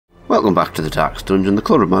Welcome back to the Darkest Dungeon, the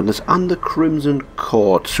Cloud of Madness and the Crimson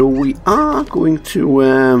Court. So we are going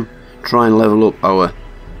to try and level up our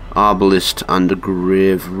Arbalist and a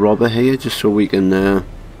Grave Robber here, just so we can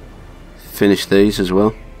finish these as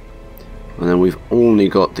well. And then we've only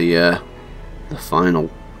got the final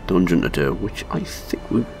dungeon to do, which I think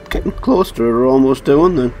we're getting close to, or almost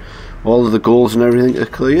doing. Then all of the goals and everything are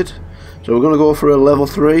cleared. So we're going to go for a level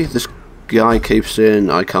 3. This guy keeps saying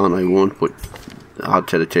I can't, I won't, but hard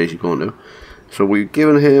to chase you're going to. So we've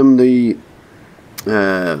given him the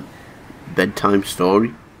bedtime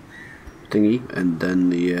story thingy, and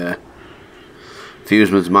then the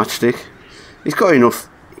Fusman's matchstick. He's got enough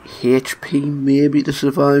HP maybe to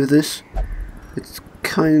survive this. It's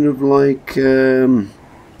kind of like we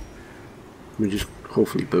just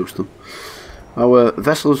hopefully boost them. Our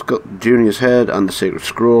vessel's got Junior's head and the Sacred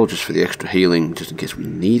Scroll just for the extra healing, just in case we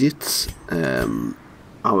need it.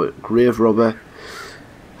 Our Grave Robber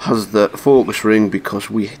has the focus ring because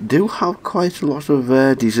we do have quite a lot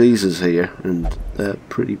of diseases here, and they're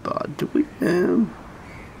pretty bad. Do we? Can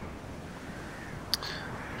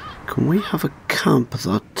we have a camp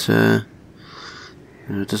that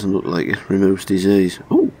it doesn't look like it removes disease?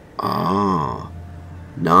 Oh,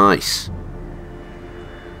 nice.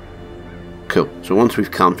 Cool. So once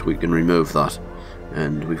we've camped, we can remove that,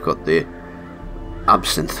 and we've got the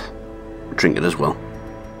absinthe trinket as well.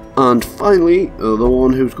 And finally, the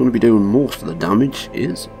one who's going to be doing most of the damage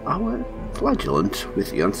is our flagellant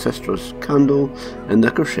with the Ancestor's candle and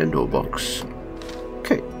the crescendo box.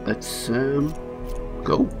 Okay, let's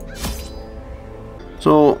go.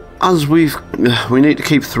 So as we need to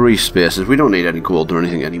keep 3 spaces. We don't need any gold or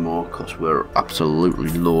anything anymore because we're absolutely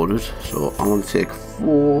loaded. So I want to take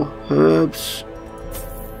 4 herbs.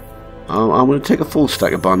 I'm going to take a full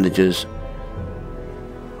stack of bandages.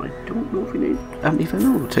 I don't know if we need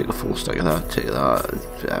anything. We'll take a full stack of that. Take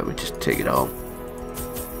that. We just take it all.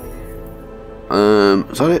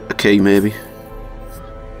 Is that it? A key maybe,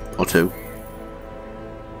 or 2.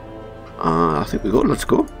 I think we're good. Let's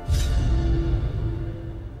go.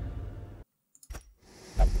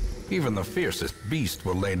 Even the fiercest beast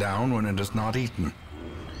will lay down when it is not eaten.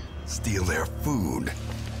 Steal their food.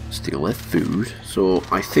 Steal their food. So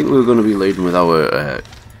I think we're going to be leading with our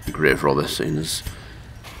Grave Robber, seeing as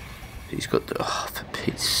he's got the... Oh, for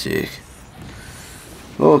Pete's sake.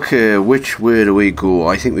 Okay, which way do we go?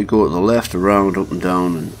 I think we go to the left, around, up and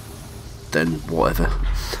down, and then whatever.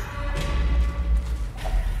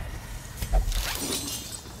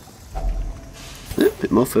 Yeah, a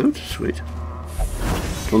bit more food, sweet.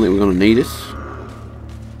 Don't think we're going to need it.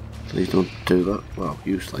 Please don't do that. Wow,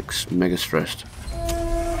 you like mega stressed.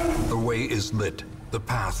 The way is lit. The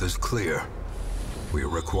path is clear. We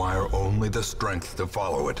require only the strength to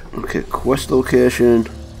follow it. Okay, quest location.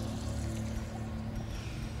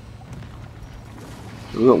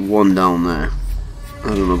 We've got 1 down there.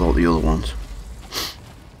 I don't know about the other ones.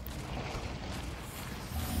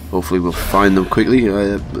 Hopefully we'll find them quickly.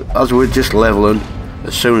 As we're just leveling,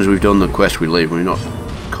 as soon as we've done the quest we leave. We're not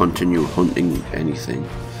continue hunting anything.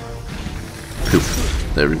 Poof,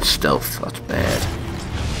 they're in stealth. That's bad.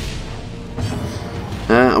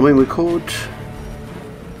 I mean, we could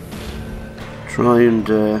try and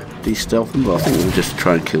de-stealth him, but I think we'll just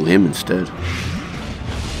try and kill him instead.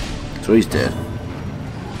 So he's dead.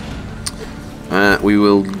 We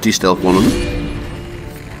will de-stealth one of them.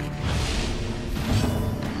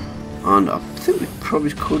 And I think we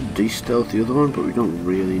probably could de-stealth the other one, but we don't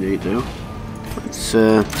really need to. Let's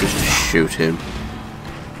just shoot him.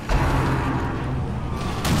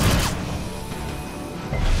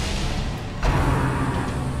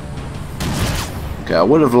 Okay, I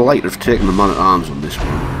would have liked to have taken the man-at-arms on this one,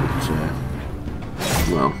 but,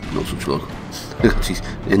 well, not such luck. He's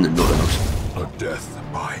in the nut house. A death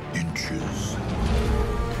by inches.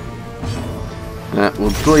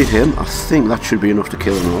 We'll bleed him. I think that should be enough to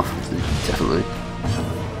kill him off. Definitely.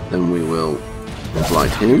 Then we will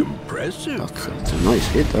blight him. Impressive. That's a nice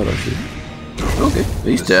hit, that actually. Okay,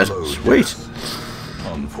 he's dead. Sweet.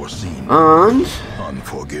 Unforeseen. And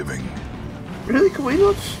unforgiving. Really, can we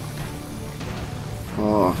not?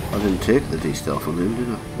 Oh, I didn't take the de-stealth on him, did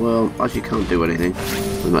I? Well, as you can't do anything,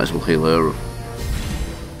 we might as well heal her up.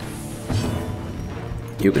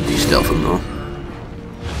 You can de-stealth him though.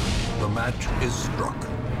 The match is struck.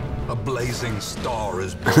 A blazing star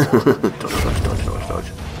is born. Dodge.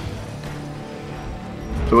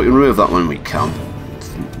 So we can remove that when we can.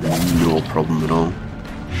 No problem at all.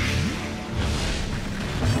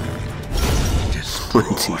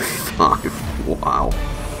 25. Wow.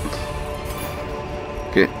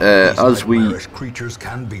 Okay, as we creatures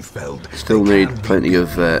can be felled, still need plenty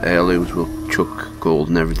of heirlooms, we'll chuck gold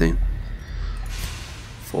and everything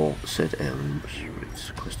for said heirlooms.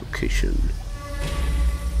 Right, quest location.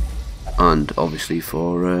 And obviously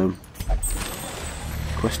for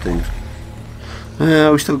quest things.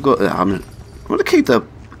 We still got I'm gonna keep the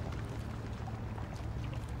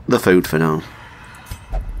food for now.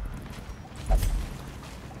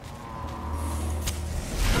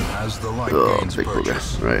 As the light gains big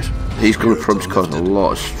purchase, bugger. Right. He's gonna probably cause a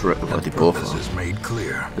lot of stress. Well, they both purpose is made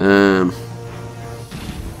clear. are.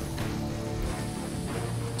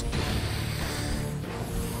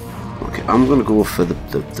 Okay, I'm gonna go for the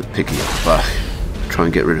piggy at the back. Try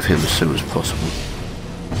and get rid of him as soon as possible.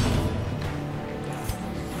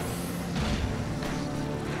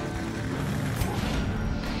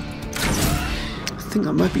 I think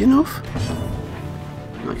that might be enough.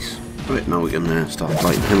 Nice. Right, now we can start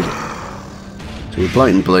blighting him. So we're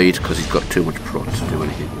blighting Blade because he's got too much prot to do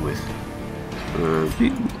anything with.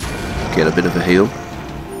 Get a bit of a heal.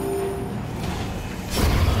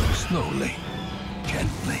 Slowly,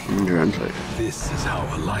 gently. Gently. This is how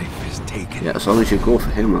a life is taken. Yeah, as long as you go for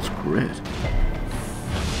him, that's great.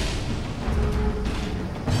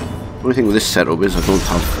 The only thing with this setup is I don't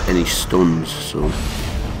have any stuns, so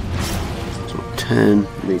 10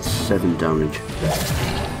 needs 7 damage.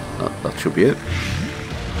 That should be it.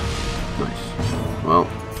 Nice. Well,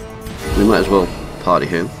 we might as well party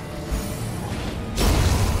him.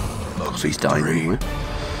 Because he's dying anyway.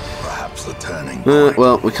 Perhaps the turning point.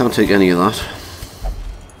 Well, we can't take any of that.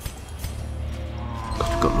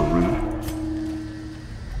 We've got no room.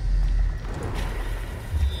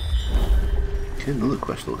 Okay, another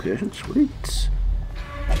quest location. Sweet.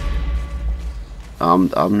 I'm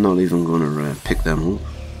not even gonna pick them up.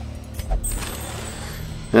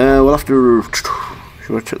 We'll have to.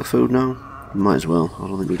 Should I check the food now? Might as well. I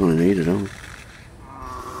don't think we're gonna need it, are we?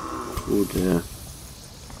 Would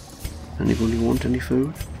anybody want any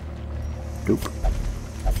food? Nope.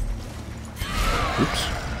 Oops.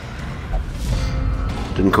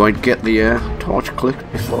 Didn't quite get the torch clicked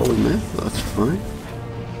before we met, but that's fine.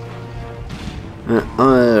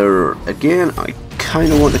 Again, I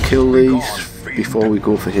kind of want to kill these before we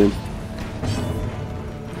go for him.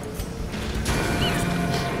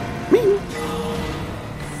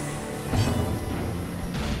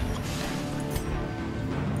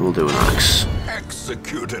 We'll do an axe.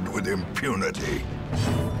 Executed with impunity.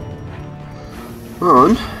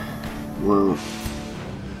 On. Well.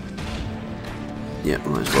 Yeah,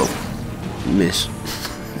 might as well miss.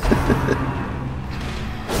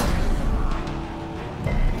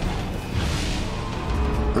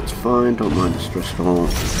 That's fine, don't mind the stress at all.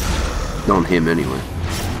 Not on him anyway.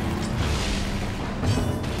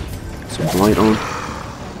 Some blight on.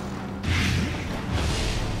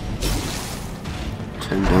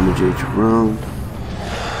 10 damage each round.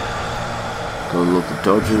 Gotta love the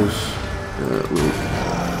dodges. We'll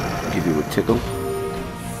give you a tickle.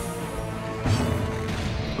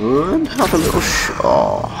 And have a little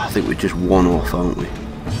oh, I think we just won off, aren't we?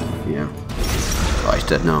 Yeah. Oh, he's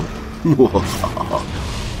dead now.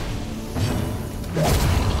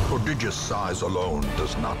 Prodigious size alone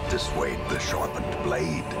does not dissuade the sharpened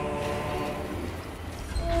blade.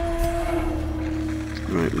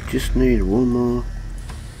 Right, we just need one more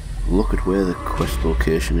look at where the quest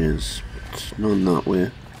location is. It's none that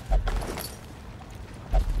way.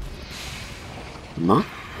 Map?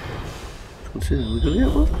 Let's see, are we gonna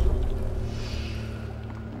get one?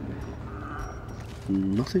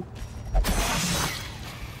 Nothing.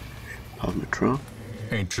 Pardon the trap.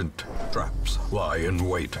 Ancient traps lie in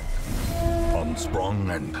wait, unsprung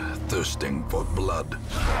and thirsting for blood.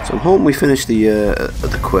 So I'm hoping we finish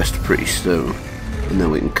the quest pretty soon, and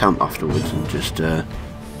then we can camp afterwards and just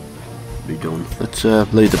be done. Let's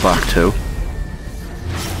lead the back too.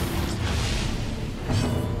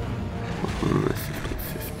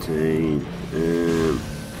 15.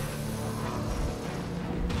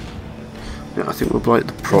 Yeah, I think we'll blight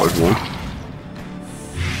the pride one.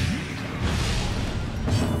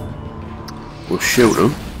 We'll shoot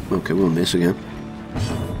him. Okay, we'll miss again.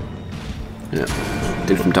 Yeah,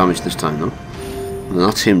 did some damage this time though. And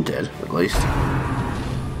that's him dead, at least.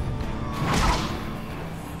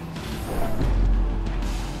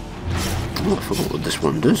 Oh, I forgot what this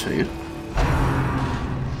one does here.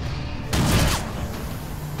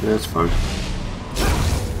 Yeah, that's fine.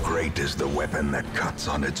 Great is the weapon that cuts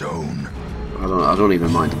on its own. I don't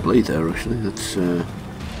even mind the bleed there actually. Let's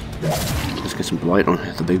get some blight on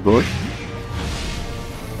the big boy.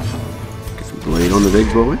 Get some blade on the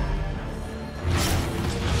big boy.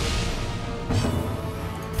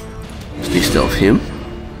 Stay stealth him.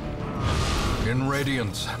 In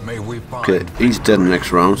Radiance, may we find... Okay, he's dead in the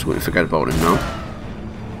next round, so we can forget about him now.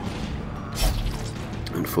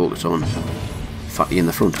 And focus on Fatty in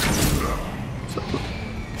the front.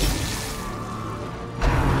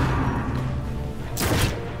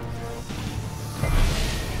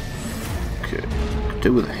 Okay, could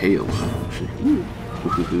do with a heal, actually.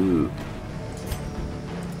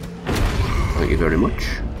 Thank you very much.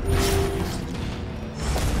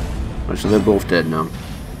 Right, so they're both dead now.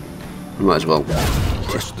 We might as well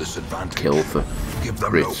just kill for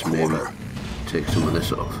crits, maybe. Take some of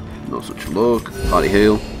this off. Not such luck. Party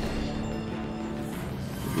heal.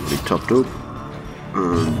 Be topped up.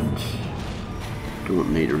 And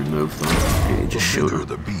don't need to remove that. Okay, just shoot her.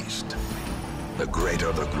 The beast, the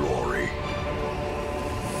greater the glory.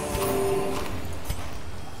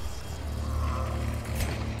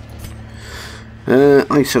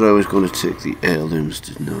 I said I was going to take the heirlooms,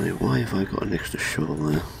 didn't I? Why have I got an extra shovel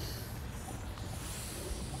there?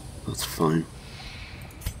 That's fine.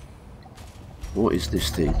 What is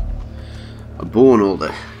this thing? A bone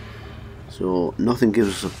holder. So nothing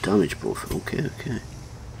gives us a damage buff. Okay, okay.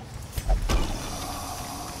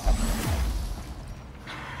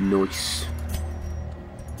 Nice.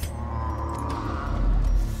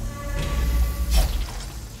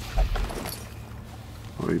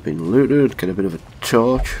 Already been looted. Get a bit of a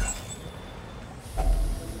torch.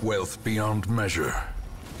 Wealth beyond measure,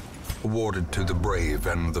 awarded to the brave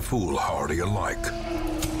and the foolhardy alike.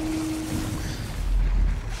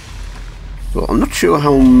 Well, I'm not sure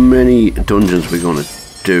how many dungeons we're going to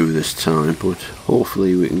do this time, but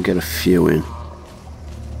hopefully we can get a few in.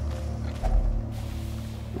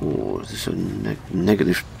 Oh, is this a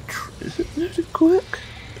negative? Is it quick?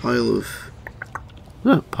 Pile of...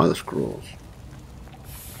 No, pile of scrolls.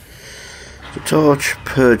 So torch,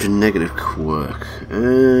 purge, and negative quirk.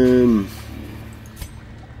 We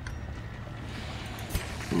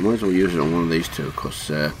might as well use it on one of these two,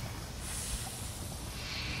 because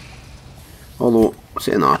although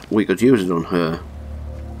saying that, we could use it on her,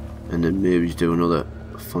 and then maybe do another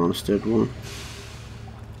farmstead one.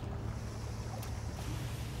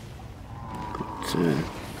 But I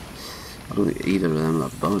don't think either of them are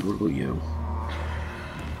that bad. What about you?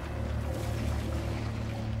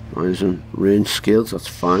 Mine's on range skills, that's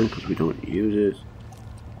fine because we don't use it.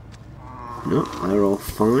 No, they're all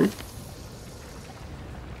fine.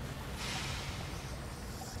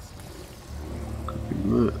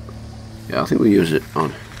 Yeah, I think we use it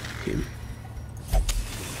on him. So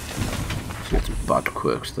get some bad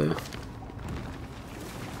quirks there.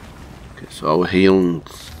 Okay, so our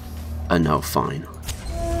healings are now fine.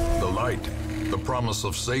 The light, the promise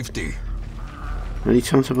of safety. Any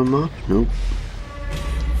chance of a map? Nope.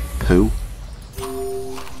 Poo.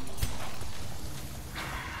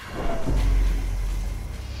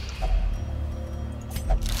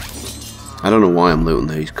 I don't know why I'm looting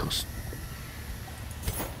these, because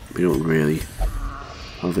we don't really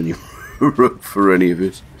have any room for any of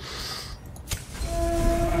it.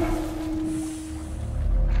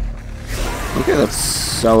 Okay,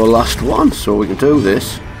 that's our last one, so we can do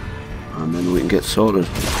this and then we can get sorted.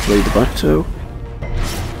 Bleed the back two.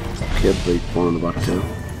 Okay, bleed one on the back two.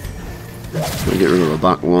 We'll get rid of the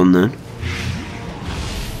back one then.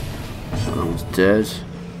 That one's dead.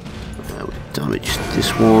 We damaged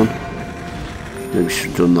this one. Maybe we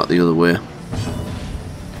should have done that the other way.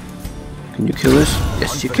 Can you kill this?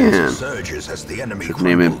 Yes, you can. Should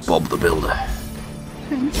name him Bob the Builder.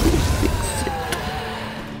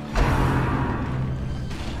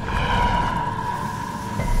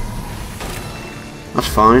 That's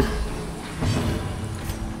fine.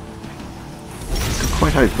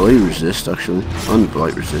 Quite high blade resist actually, and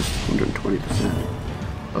blight resist, 120%.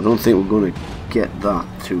 I don't think we're going to get that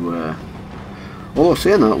to. Although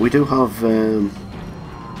saying that, we do have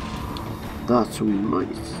that, so we might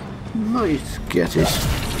get it.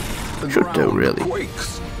 Should do really.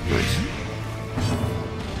 Nice.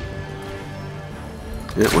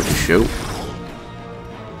 Yeah, we can shoot.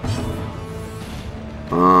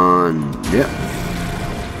 And yeah,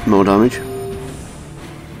 more damage.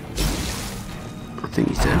 I think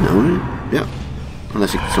he's dead now, isn't he? Yeah.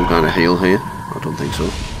 Unless it's some kind of heal here. I don't think so.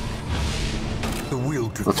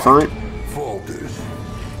 That's fine.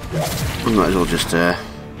 We might as well just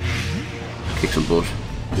kick some butt.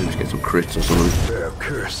 Maybe just get some crits or something.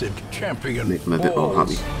 Make them a bit more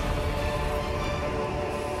happy.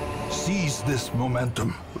 Seize this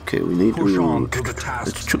momentum. Okay, we need to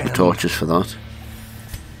let's chuck the torches for that.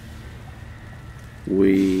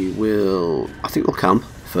 We will. I think we'll camp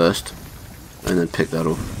first. And then pick that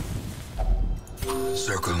up.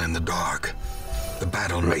 Circle in the dark. The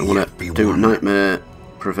battle may I want yet be to do won. nightmare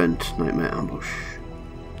prevent nightmare ambush.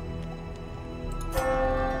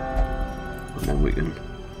 And then we can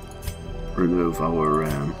remove our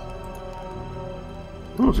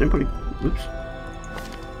oh, is anybody, oops.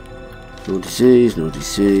 No disease, no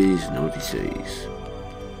disease, no disease.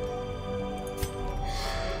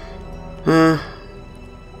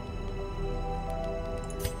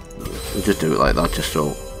 We'll just do it like that just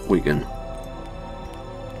so we can.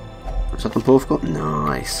 Is that them both got?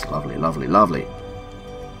 Nice, lovely, lovely, lovely.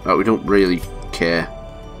 Right, we don't really care.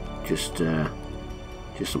 Just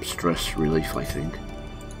some stress relief, I think.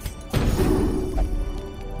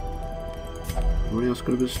 Anybody else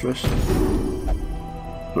got a bit of stress?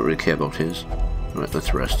 Don't really care about his. Right,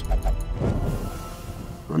 let's rest.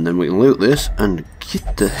 And then we can loot this and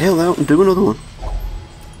get the hell out and do another one.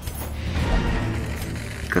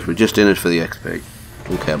 Because we're just in it for the XP.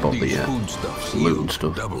 Don't care about the loot and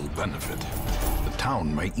stuff. Double benefit. The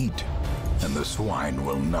town may eat, and the swine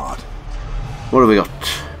will not. What have we got?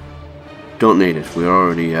 Don't need it. We're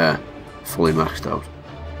already fully maxed out.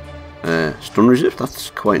 Stun resist, that's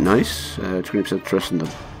quite nice. 20% trust in the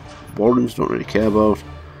wardens, don't really care about.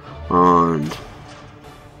 And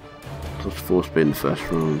plus 4 speed in the first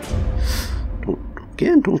round.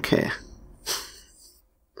 Don't care.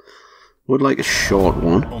 Would like a short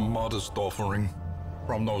one. A modest offering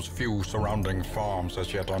from those few surrounding farms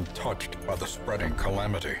as yet untouched by the spreading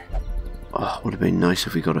calamity. Oh, would have been nice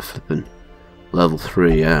if we got a flipping level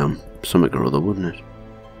 3 something or other, wouldn't it?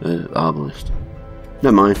 Arbalist.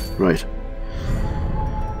 Never mind, right.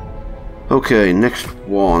 Okay, next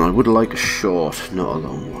one. I would like a short, not a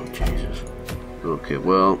long one, Jesus. Okay,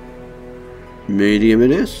 well, medium it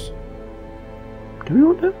is. Do we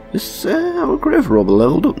want that? Is our grave robber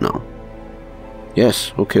leveled up now?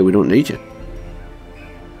 Yes, okay, we don't need you.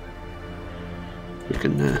 We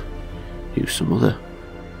can use some other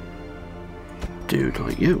dude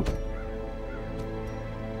like you.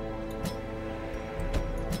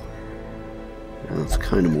 Yeah, that's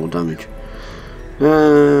kind of more damage.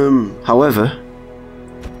 However,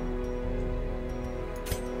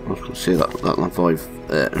 I was going to say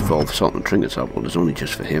that involve assault trinkets out, but it's only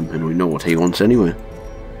just for him, and we know what he wants anyway.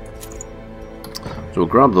 So we'll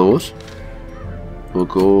grab those. We'll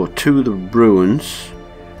go to the ruins.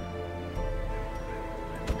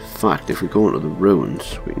 In fact, if we go into the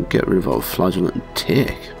ruins, we can get rid of our flagellant and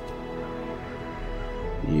take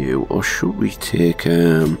you. Or should we take?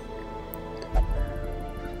 I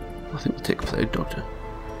think we'll take a Plague Doctor.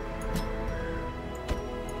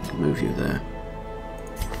 Move you there.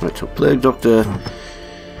 Right, so Plague Doctor,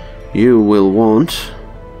 you will want.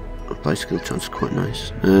 Apply skill chance, quite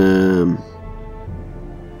nice.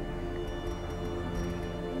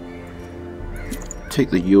 Take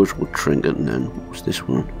the usual trinket, and then what's this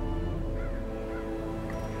one?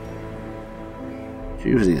 It's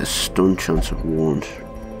usually the stun chance of 1.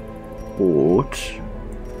 But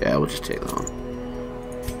yeah, we'll just take that one.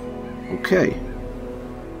 Okay.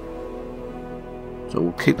 So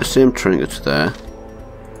we'll keep the same trinkets there.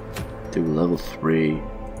 Do level 3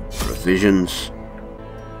 provisions.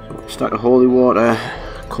 So stack of holy water,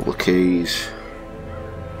 a couple of keys,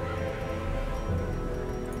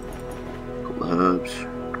 a couple of herbs,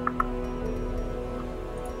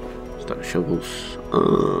 stack of shovels,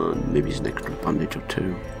 and maybe an extra bandage or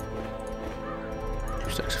 2. 2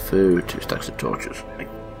 stacks of food, 2 stacks of torches. I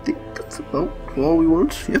think that's about all we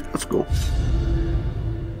want. Yep, let's go.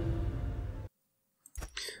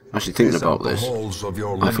 Actually thinking about this,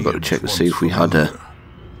 I forgot to check to see if we had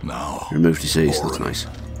remove disease. That's nice.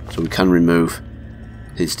 So we can remove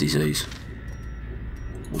his disease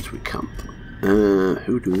once we camp.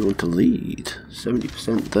 Who do we want to lead?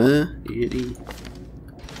 70% there, 80.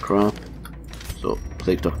 Crap. So,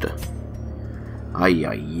 Plague Doctor. Aye,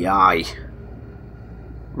 aye, aye.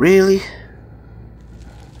 Really?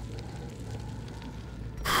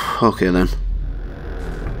 Okay then.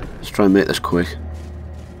 Let's try and make this quick.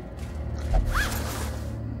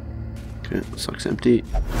 Okay, the sack's empty.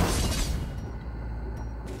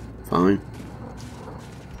 Fine.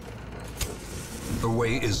 The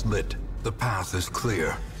way is lit. The path is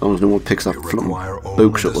clear. As long as no one picks that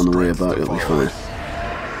books up on the way back, it'll be fine.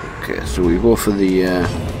 Okay, so we go for the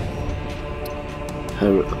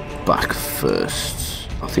her at the back first.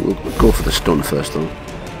 I think we'll go for the stun first though.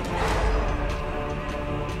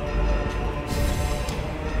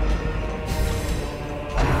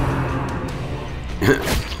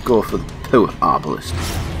 Go for the poor arbalist.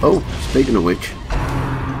 Oh, speaking of which.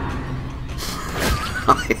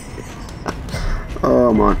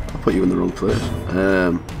 Oh man, I put you in the wrong place.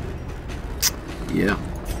 Yeah.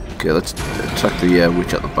 Okay, let's attack the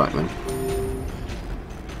witch at the back then.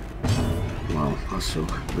 Wow, that suck.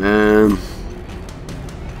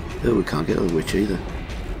 Oh, we can't get to the witch either.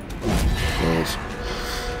 Balls.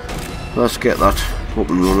 Let's get that up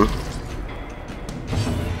and running.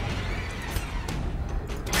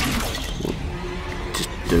 We'll just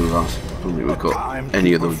do that. I don't think we've got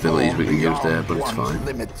any other abilities we can use there, but it's fine.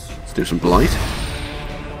 Let's do some blight.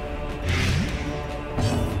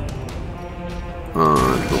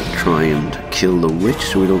 And we'll try and kill the witch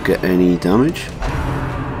so we don't get any damage.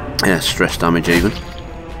 Yeah, stress damage even.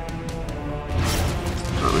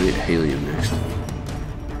 Oh, we need to heal you next.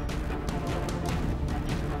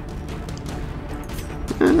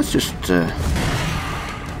 And let's just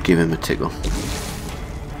give him a tickle.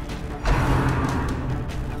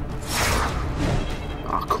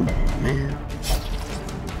 Oh, come on, man.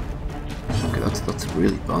 Okay, that's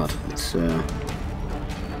really bad. Let's go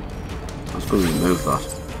and remove that.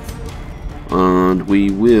 And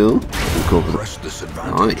we will go for the...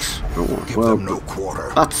 Nice. Well,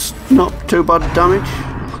 that's not too bad damage.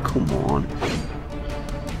 Oh, come on.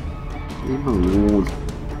 Leave him alone.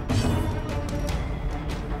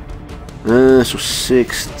 So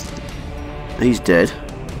 6. He's dead.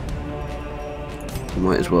 We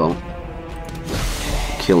might as well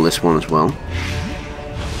kill this one as well.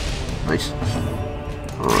 Nice.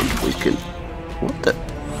 And we can... What the...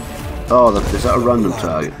 Oh, is that a random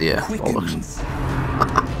target? Yeah, bollocks.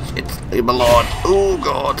 Shit, leave him alone. Oh,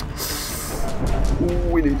 God.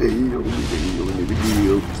 Ooh, we need to heal, we need to heal, we need to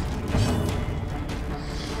heal.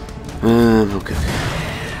 Okay.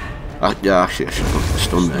 Yeah, actually, I should put the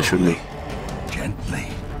stun there, shouldn't I? Gently.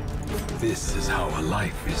 This is how a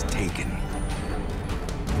life is taken.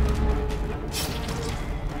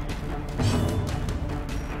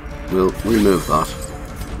 We'll remove that.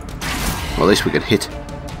 Well, at least we can hit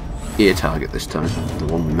a target this time. The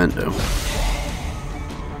one we meant to.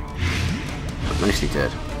 But nicely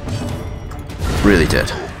dead. Really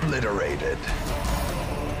dead. Obliterated.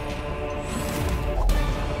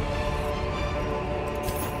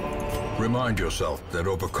 Remind yourself that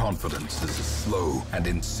overconfidence is a slow and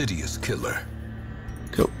insidious killer.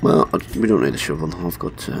 Cool. Well, we don't need a shovel. I've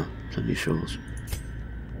got plenty of shovels.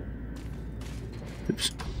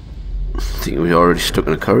 Oops. I think we already stuck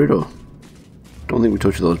in a corridor. Don't think we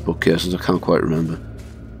touched those bookcases. I can't quite remember.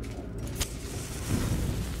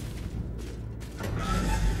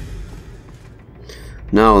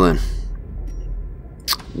 Now then,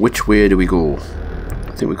 which way do we go?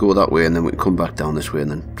 I think we go that way and then we can come back down this way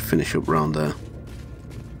and then finish up round there.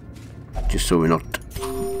 Just so we're not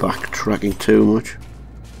backtracking too much.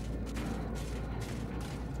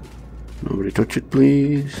 Nobody touch it,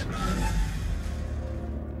 please.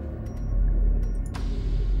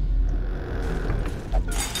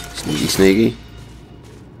 Sneaky, sneaky.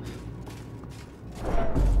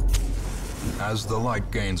 As the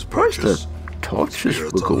light gains purchase, the torches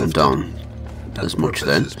were going down as much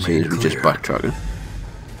then, seeing as we're just backtracking.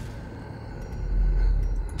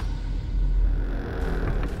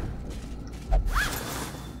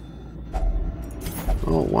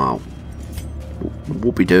 Oh wow.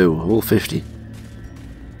 Whoopie-doo, all 50.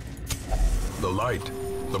 The light,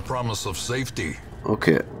 the promise of safety.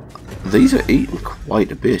 Okay, these are eating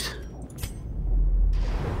quite a bit.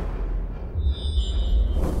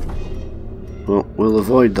 Well, we'll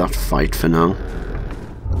avoid that fight for now.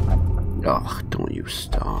 Ugh, don't you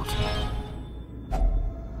start.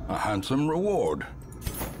 A handsome reward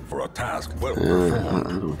for a task well performed.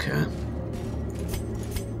 I don't care.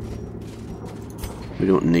 We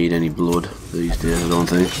don't need any blood these days, I don't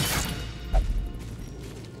think.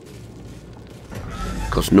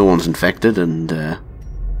 Because no one's infected, and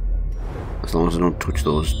as long as I don't touch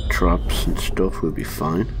those traps and stuff, we'll be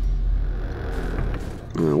fine.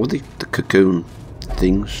 What are the cocoon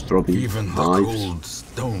things throbbing? Even the hives? cold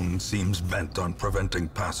stone seems bent on preventing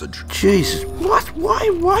passage. Jesus, what? Why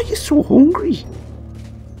are you so hungry?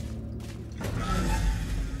 I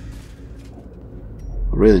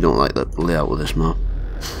really don't like the layout of this map.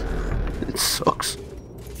 It sucks.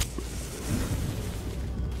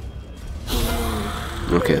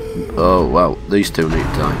 Okay. Oh wow, these two need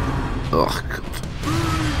to die. Oh god.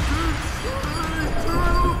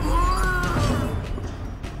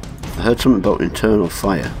 I heard something about internal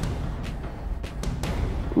fire.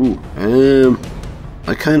 Ooh,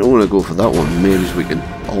 I kind of want to go for that one. Maybe so we can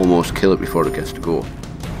almost kill it before it gets to go.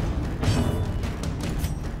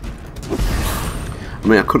 I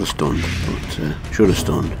mean, I could have stunned, but should have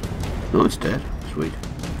stunned. No, it's dead. Sweet.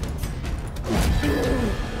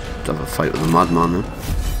 Let's have a fight with a madman then.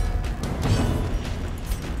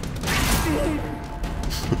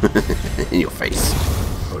 In your face.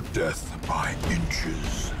 A death by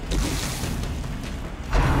inches.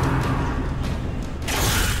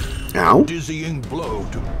 Ow. Dizzying blow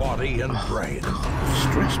to body and brain.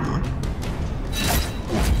 Stress, man.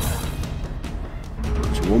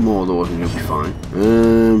 So one more of those and you'll be fine.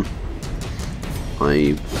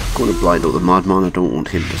 I'm going to blind up the madman. I don't want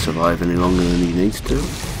him to survive any longer than he needs to.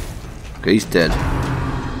 Okay, he's dead.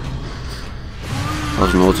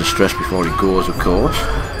 Causing loads of stress before he goes, of course.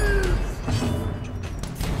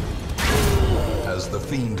 As the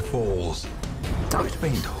fiend falls, a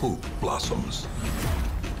faint hope blossoms.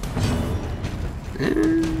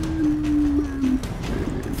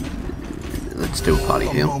 Let's do a party A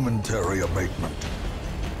heal. momentary abatement.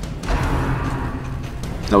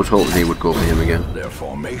 I was hoping he would go for him again. Their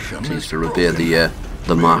formation Please is to obey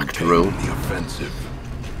the marked Maintain rule. the offensive.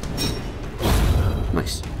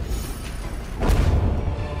 Nice.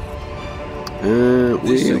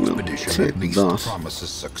 This We will expedition take at least that. promises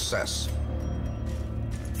success.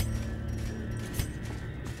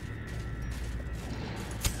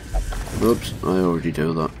 Oops, I already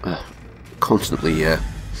do that. Constantly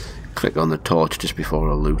click on the torch just before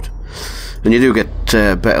I loot. And you do get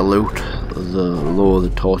better loot the lower the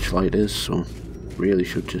torchlight is, so really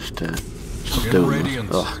should just stop In doing radiance,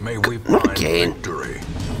 that. may we Not find again. victory.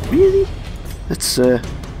 Really? Let's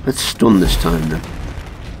stun this time then.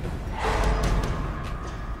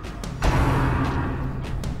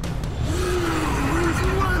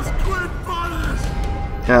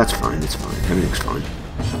 Yeah, it's fine, it's fine. Everything's fine.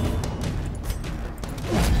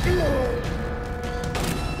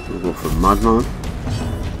 We'll go for Madman.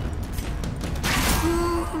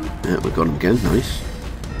 Yeah, we got him again, nice.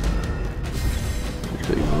 He's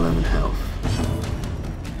got 11 health.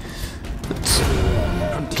 Let's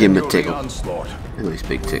give him a tickle. Onslaught. A nice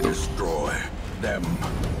big tickle. Destroy them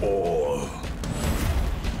all.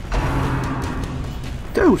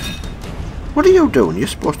 Dude, what are you doing? You're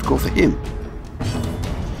supposed to go for him.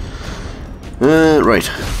 Right.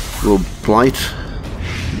 We'll blight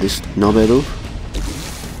this knobhead up.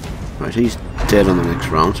 Right, he's dead on the next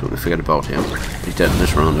round, so we can forget about him. He's dead in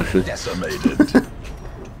this round, actually. Decimated.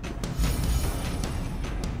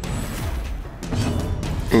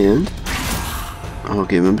 And I'll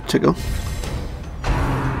give him a tickle.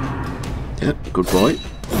 Yep, good boy.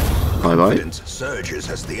 Bye bye. Confidence surges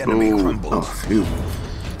as the enemy crumbles. Oh, phew.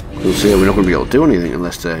 We'll see, we're not going to be able to do anything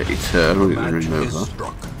unless it's I don't think we can Match remove is that.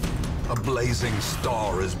 struck. A blazing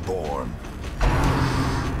star is born.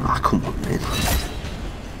 Ah, come on, man.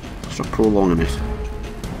 Stop prolonging it.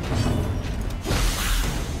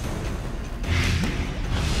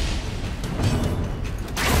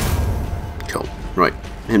 Cool. Right,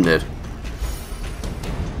 him dead.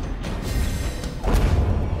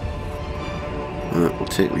 We'll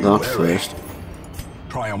take that first.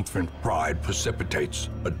 Triumphant pride precipitates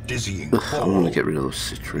a dizzying I fall. want to get rid of those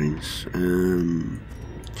citrines. Do you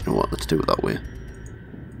know what? Let's do it that way.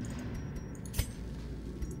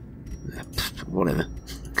 Whatever.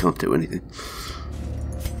 Can't do anything.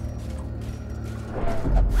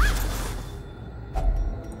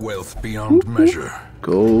 Wealth beyond measure.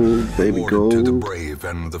 Gold, baby, Awarded to the gold. brave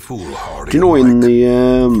and the foolhardy. Do you know in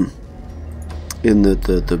alike.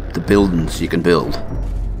 the buildings you can build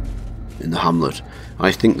in the hamlet?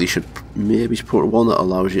 I think they should maybe put one that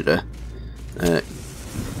allows you to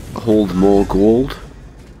hold more gold.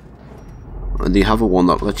 And they have a one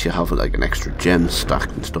that lets you have like an extra gem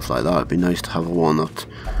stacked and stuff like that. It'd be nice to have a one that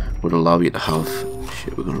would allow you to have...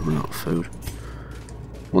 Shit, we're gonna run out of food.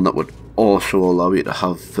 One that would also allow you to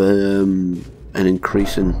have an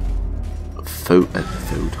increase in food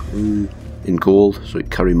in gold, so you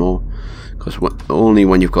carry more. Because only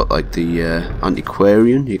when you've got like the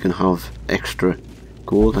antiquarian you can have extra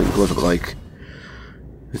gold. I think it goes up like,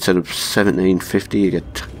 instead of 1750 you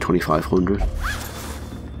get 2500.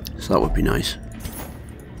 So that would be nice.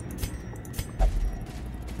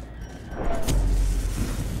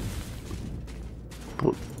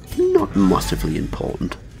 But not massively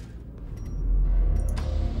important.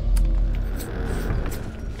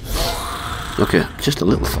 Okay, just a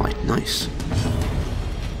little fight, nice.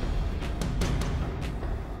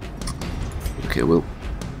 Okay, well,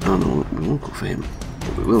 oh no, we won't go for him.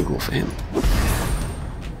 But we will go for him.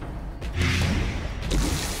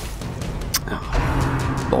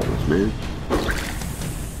 Ah, balls, man.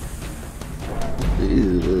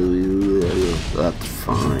 That's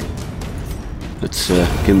fine. Let's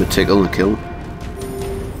give him a tickle and kill him.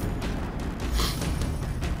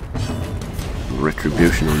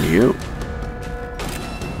 Retribution on you.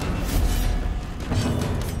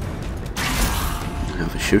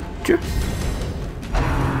 Have a shoot you.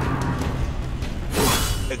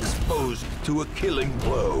 Exposed to a killing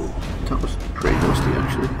blow. That was pretty nasty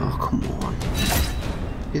actually. Oh, come on.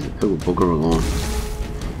 Leave the poor bugger alone.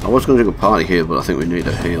 I was going to do a party here, but I think we need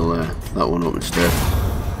to heal that one up instead.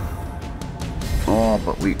 Oh,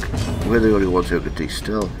 but we're the only ones who could do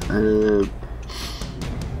still.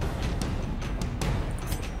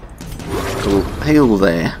 So heal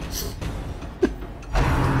there.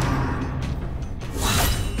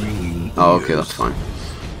 Oh, okay, that's fine.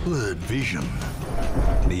 Blurred vision.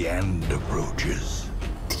 The end approaches.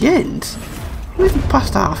 The end? We're even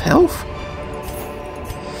past half health.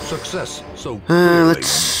 Success. So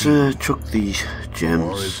let's chuck these gems.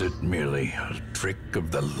 Or is it merely a trick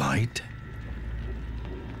of the light?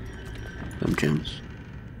 Them gems.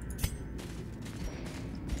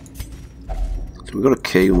 So we've got a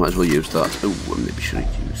key, we might as well use that. Oh, maybe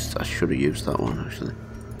I should have used that one actually.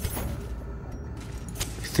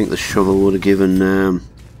 I think the shovel would have given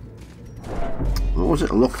what was it?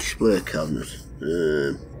 A locked display cabinet.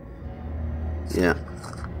 Yeah.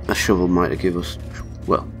 A shovel might have given us,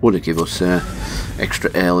 well, would have given us extra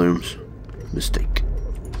heirlooms. Mistake.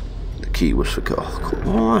 The key was for, oh come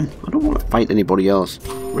on, I don't want to fight anybody else.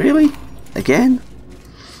 Really? Again?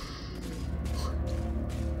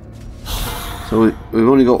 So we've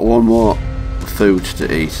only got one more food to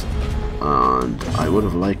eat, and I would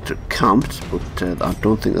have liked to camped, but I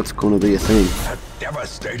don't think that's going to be a thing. A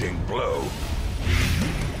devastating blow.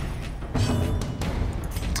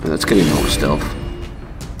 Let's get in more stealth.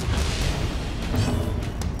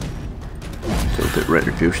 A little bit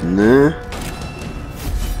retribution there.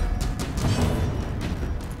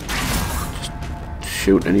 Just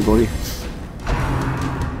shoot anybody.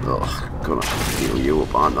 Oh, gonna heal you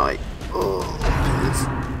up, aren't I? Oh,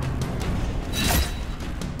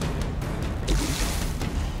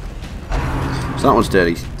 so that one's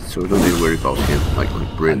dirty, so we don't need to worry about him. Like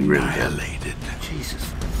really Annihilated. Jesus.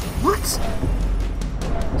 What?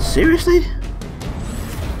 Seriously?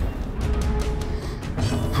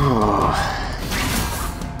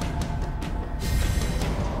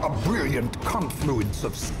 A brilliant confluence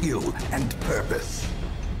of skill and purpose.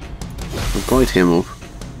 I'll bite him up.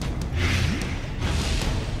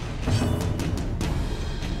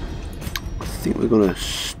 I think we're gonna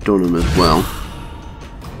stun him as well.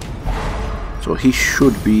 So he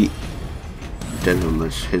should be dead on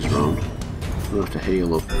his round. We'll have to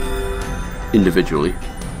heal up individually.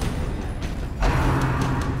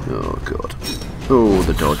 Oh god. Oh,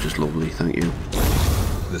 the dodge is lovely, thank you.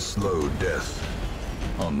 The slow death.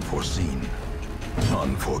 Unforeseen.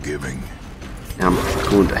 Unforgiving. I'm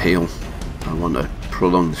going to heal. I want to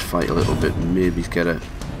prolong this fight a little bit and maybe get a...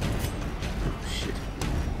 Oh shit.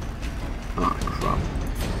 Ah crap.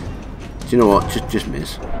 Do you know what? Just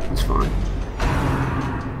miss. It's fine.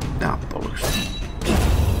 Ah, bollocks.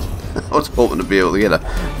 I was hoping to be able to get a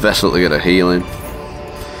vessel to get a heal in.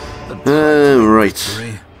 Right.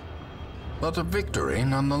 But a victory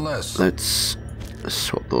nonetheless. Let's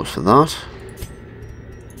swap those for that.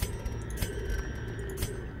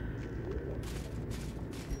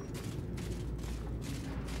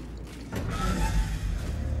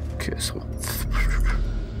 Okay, so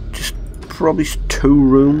just probably 2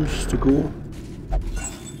 rooms to go,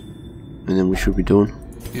 and then we should be done.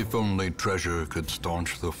 If only treasure could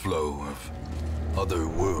staunch the flow of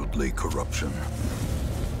otherworldly corruption.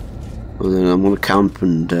 Well, then I'm going to camp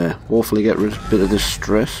and hopefully get rid of a bit of this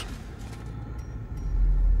stress.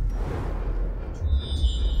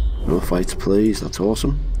 No fights please, that's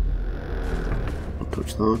awesome. Don't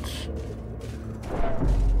touch that.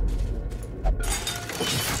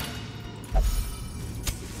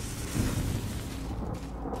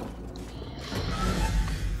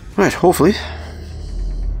 Right, hopefully.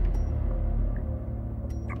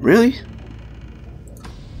 Really?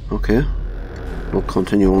 Okay. We'll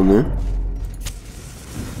continue on there.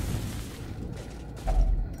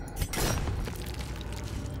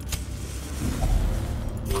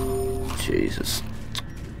 Jesus.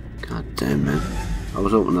 God damn, man. I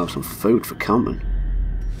was hoping to have some food for camping.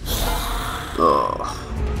 Oh.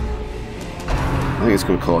 I think it's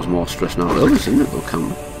going to cause more stress now. It is, isn't it, though,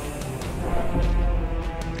 camping?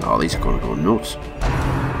 Oh, these are going to go nuts.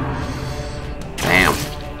 Damn.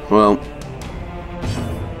 Well,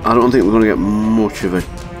 I don't think we're going to get much of a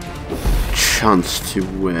chance to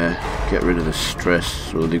get rid of the stress,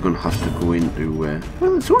 so they're going to have to go into...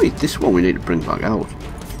 well, it's only this one we need to bring back out,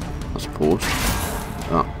 I suppose.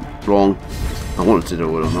 Ah, wrong. I wanted to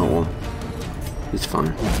do it on that one. It's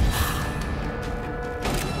fine.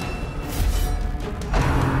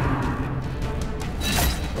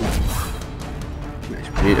 Nice.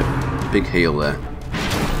 We need a big heal there.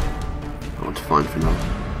 I want to find for now.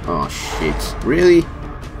 Oh shit. Really?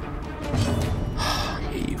 I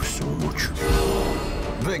hate you so much.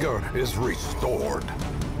 Vigor is restored.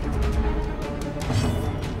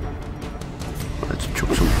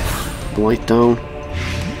 chuck some blight down.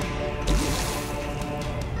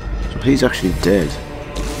 So he's actually dead.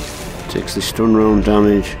 Takes the stun round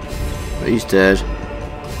damage. But he's dead.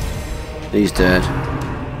 He's dead.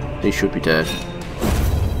 He should be dead.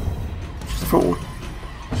 Just the front one.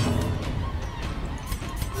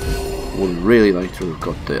 Would really like to have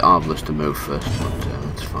got the Arbalest to move first, but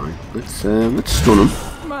that's fine. Let's stun him.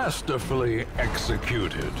 Masterfully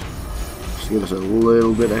executed. Just give us a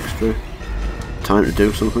little bit extra time to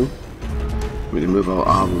do something. We can move our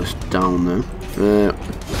Arbalest down there. Put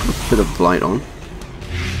a bit of blight on.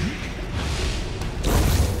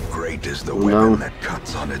 Great is the weapon that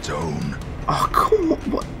cuts on its own. Oh come on!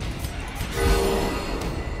 What?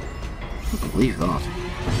 I can't believe that.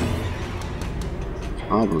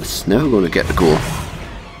 Arbalest's never going to get the goal.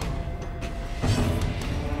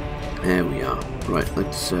 There we are. Right,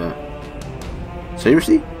 let's.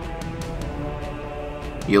 Seriously?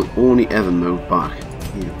 You'll only ever move back.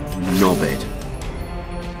 You knobhead.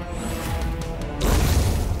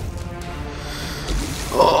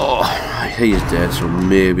 Oh, he is dead, so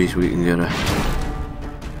maybe we can get a.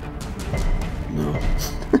 No.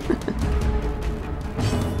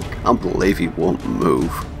 I can't believe he won't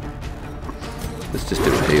move. Let's just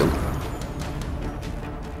do a heal.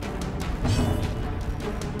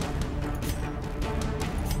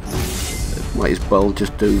 Might as well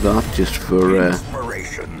just do that, just for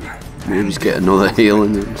maybe just get another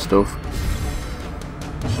healing and stuff.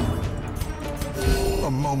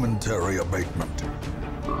 A momentary abatement.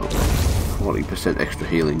 40% extra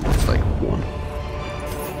healing. That's like 1.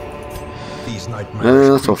 These nightmares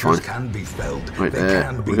that's all fine. can be felt. Right,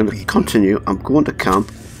 we're going to continue. I'm going to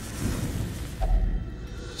camp.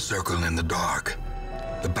 Circle in the dark.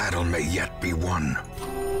 The battle may yet be won.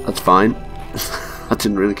 That's fine. I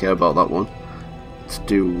didn't really care about that one. Let's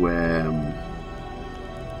do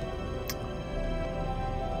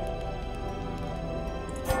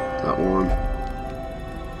that one.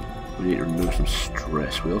 We need to remove some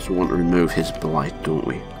stress. We also want to remove his blight, don't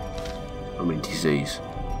we? I mean disease.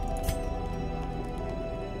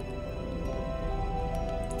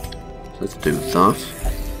 So let's do that.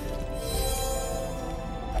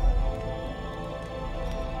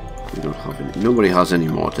 We don't have any. Nobody has any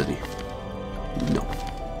more, did he? No.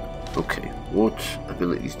 Okay, what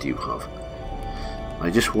abilities do you have? I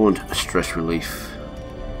just want a stress relief.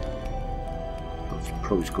 That's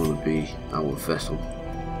probably going to be our vessel.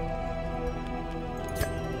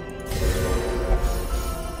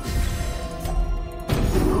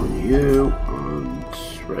 On you,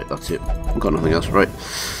 and right, that's it. I've got nothing else, right.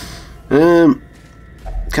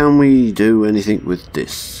 Can we do anything with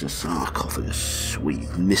this sarcophagus? We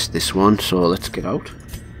missed this one, so let's get out.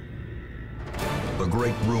 The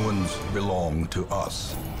great ruins belong to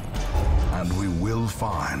us, and we will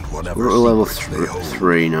find whatever. We're at level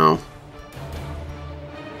 3 now.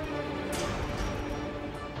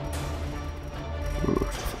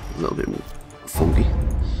 A little bit funky.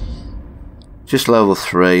 Just level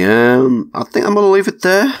 3. I think I'm gonna leave it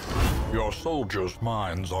there. Your soldiers'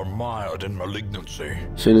 minds are mired in malignancy.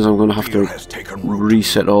 Seeing as I'm gonna have to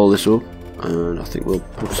reset all this up, and I think we'll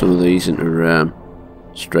put some of these into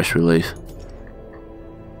stress relief.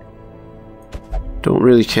 Don't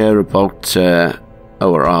really care about our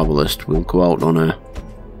Arbalest. We'll go out on a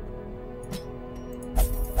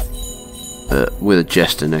with a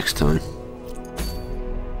Jester next time.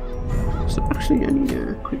 Is there actually any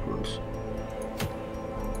quick ones?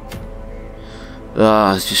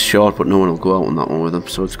 It's just short, but no one will go out on that one with them,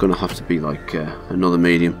 so it's going to have to be like another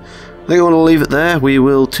medium. I think I want to leave it there. We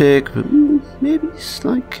will take maybe it's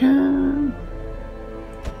like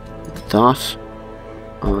that,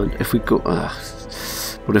 and if we go,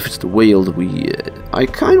 but if it's the wield, I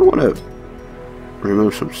kind of want to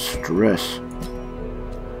remove some stress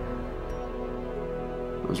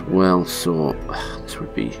as well. So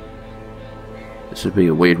this would be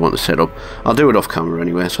a weird one to set up. I'll do it off camera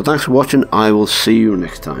anyway. So thanks for watching. I will see you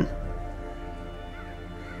next time.